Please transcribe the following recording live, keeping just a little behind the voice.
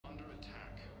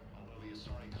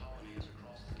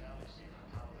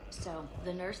So,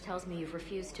 the nurse tells me you've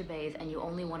refused to bathe and you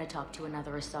only want to talk to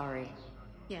another Asari.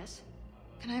 Yes.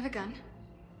 Can I have a gun?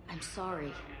 I'm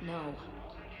sorry, no.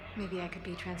 Maybe I could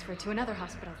be transferred to another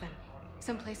hospital then.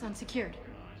 Someplace unsecured.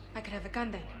 I could have a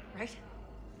gun then, right?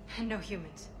 And no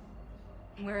humans.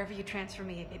 Wherever you transfer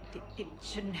me, it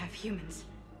shouldn't have humans.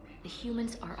 The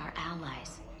humans are our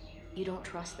allies. You don't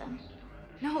trust them?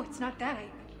 No, it's not that.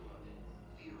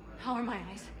 How are my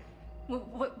eyes?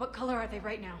 What color are they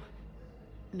right now?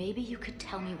 Maybe you could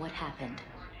tell me what happened.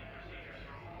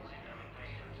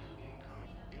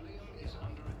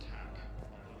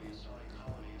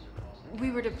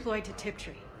 We were deployed to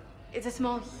Tiptree. It's a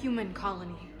small human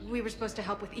colony. We were supposed to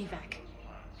help with evac.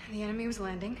 The enemy was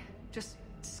landing. Just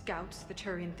scouts, the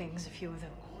Turian things, a few of the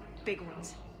big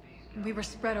ones. We were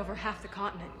spread over half the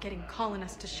continent, getting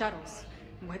colonists to shuttles,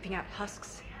 wiping out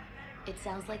husks. It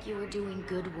sounds like you were doing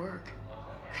good work.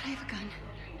 Could I have a gun?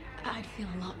 I'd feel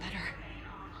a lot better.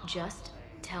 Just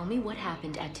tell me what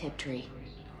happened at Tiptree.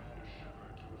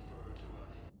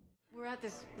 We're at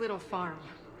this little farm.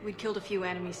 We'd killed a few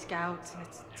enemy scouts, and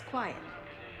it's quiet.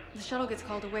 The shuttle gets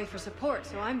called away for support,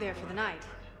 so I'm there for the night.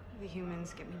 The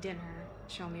humans get me dinner,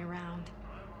 show me around.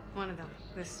 One of them,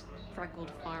 this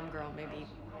freckled farm girl, maybe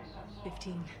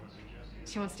 15.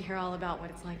 She wants to hear all about what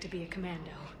it's like to be a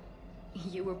commando.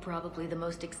 You were probably the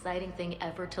most exciting thing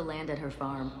ever to land at her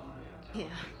farm. Yeah.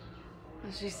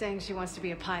 Well, she's saying she wants to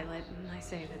be a pilot, and I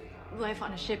say that life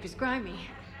on a ship is grimy.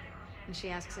 And she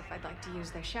asks if I'd like to use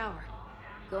their shower.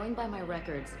 Going by my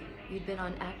records, you'd been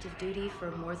on active duty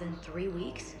for more than 3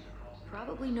 weeks?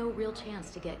 Probably no real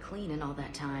chance to get clean in all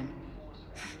that time.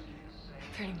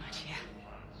 Pretty much, yeah.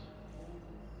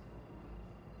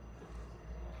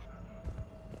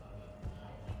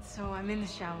 So I'm in the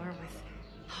shower with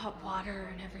hot water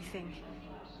and everything.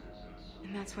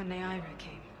 And that's when Neaira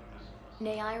came.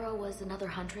 Neaira was another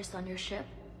Huntress on your ship?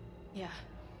 Yeah,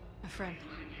 a friend.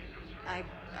 I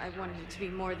wanted it to be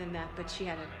more than that, but she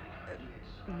had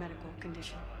a medical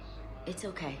condition. It's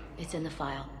okay. It's in the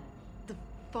file. The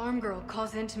farm girl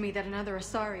calls in to me that another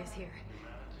Asari is here.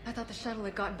 I thought the shuttle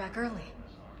had gotten back early.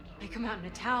 I come out in a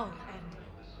towel,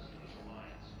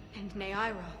 and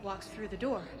Neaira walks through the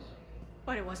door.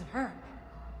 But it wasn't her.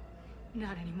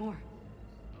 Not anymore.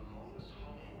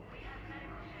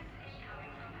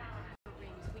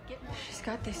 She's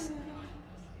got this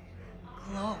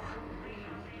glow.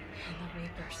 And the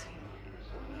Reapers.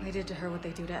 They did to her what they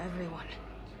do to everyone.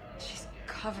 She's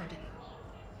covered in...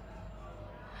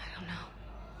 I don't know.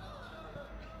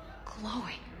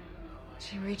 Glowing.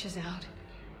 She reaches out.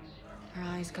 Her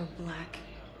eyes go black.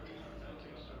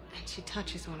 And she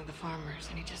touches one of the farmers,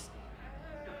 and he just...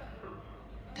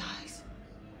 dies.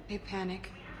 They panic.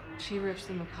 She rips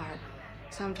them apart.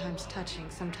 Sometimes touching,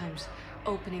 sometimes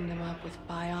opening them up with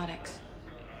biotics.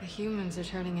 The humans are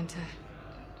turning into...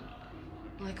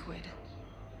 liquid.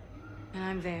 And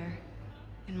I'm there,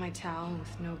 in my towel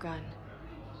with no gun.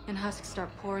 And husks start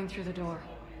pouring through the door.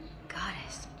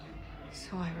 Goddess.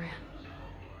 So I ran.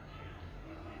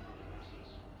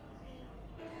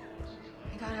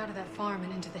 I got out of that farm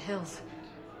and into the hills.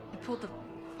 I pulled the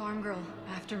farm girl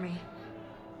after me.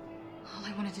 All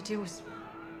I wanted to do was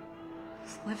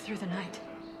live through the night.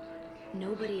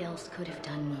 Nobody else could have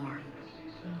done more.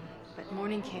 But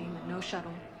morning came and no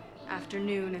shuttle.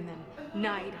 Afternoon and then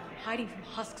night, hiding from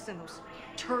husks and those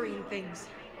Turian things.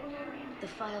 The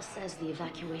file says the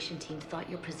evacuation team thought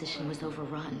your position was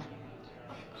overrun.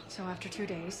 So after 2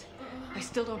 days, I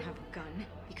still don't have a gun,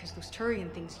 because those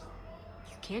Turian things,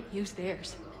 you can't use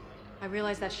theirs. I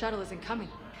realize that shuttle isn't coming,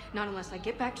 not unless I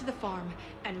get back to the farm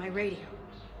and my radio.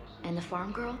 And the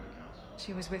farm girl?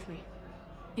 She was with me.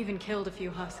 Even killed a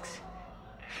few husks.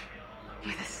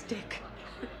 With a stick.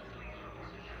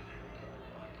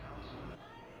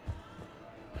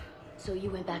 So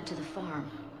you went back to the farm?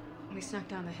 We snuck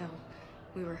down the hill.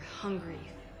 We were hungry,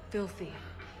 filthy.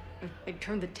 They'd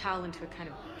turned the towel into a kind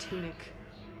of tunic.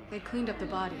 They'd cleaned up the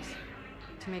bodies.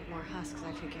 To make more husks,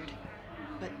 I figured.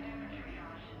 But...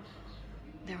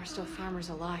 there were still farmers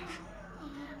alive.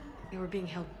 They were being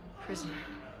held prisoner.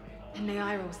 And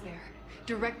Neaira was there,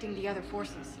 directing the other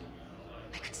forces.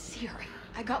 I could see her.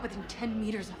 I got within 10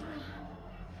 meters of her.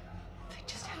 If I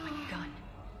just had my gun.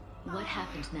 What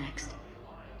happened next?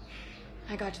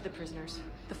 I got to the prisoners.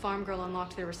 The farm girl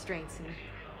unlocked their restraints, and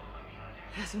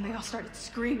that's when they all started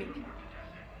screaming.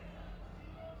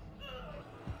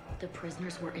 The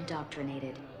prisoners were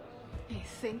indoctrinated. You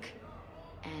think?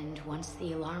 And once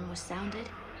the alarm was sounded?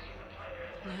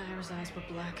 Neaira's eyes were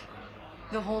black.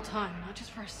 The whole time, not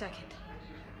just for a second.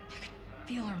 I could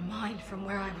feel her mind from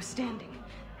where I was standing.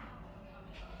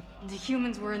 The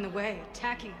humans were in the way,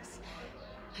 attacking us.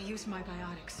 I used my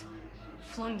biotics,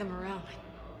 flung them around.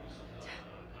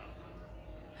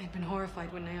 I'd been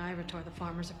horrified when Naira tore the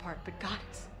farmers apart, but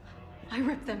goddess, I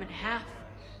ripped them in half.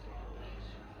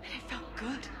 And it felt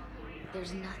good.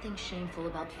 There's nothing shameful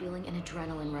about feeling an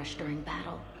adrenaline rush during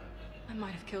battle. I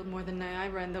might have killed more than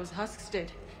Naira and those husks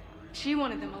did. She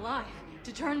wanted them alive,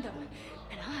 to turn them,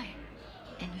 and I...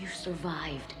 And you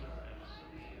survived.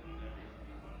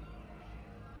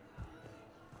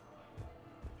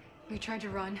 We tried to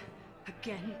run,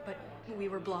 again, but we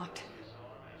were blocked.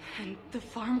 And the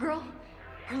farm girl?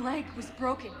 Her leg was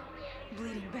broken,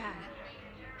 bleeding bad.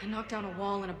 I knocked down a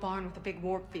wall in a barn with a big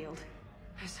warp field.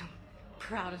 I was so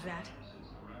proud of that.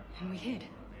 And we hid.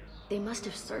 They must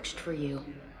have searched for you.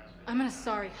 I'm an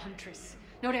Asari Huntress.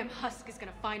 No damn husk is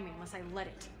gonna find me unless I let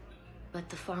it. But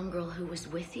the farm girl who was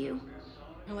with you?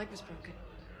 Her leg was broken.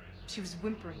 She was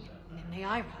whimpering, and then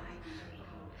Naira,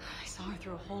 I saw her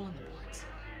through a hole in the boards.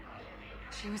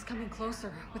 She was coming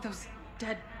closer with those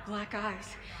dead black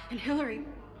eyes. And Hillary,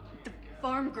 the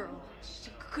farm girl,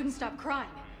 she couldn't stop crying.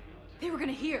 They were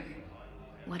gonna hear.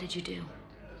 What did you do?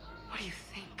 What do you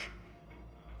think?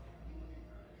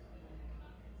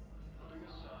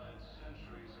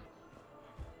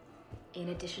 In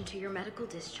addition to your medical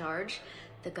discharge,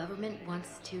 the government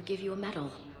wants to give you a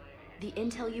medal. The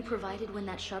intel you provided when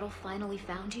that shuttle finally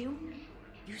found you,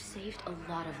 you saved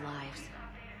a lot of lives.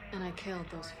 And I killed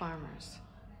those farmers.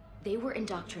 They were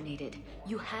indoctrinated.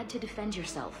 You had to defend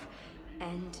yourself.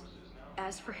 And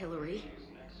as for Hillary...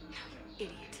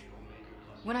 Idiot.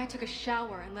 When I took a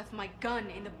shower and left my gun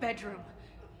in the bedroom,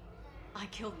 I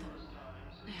killed them.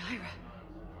 Naira.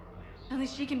 At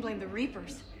least she can blame the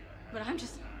Reapers. But I'm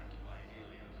just...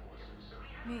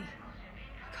 me.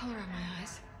 Color on my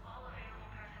eyes.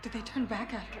 Did they turn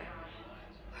back after?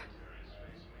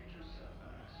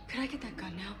 Could I get that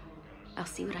gun now? I'll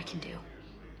see what I can do.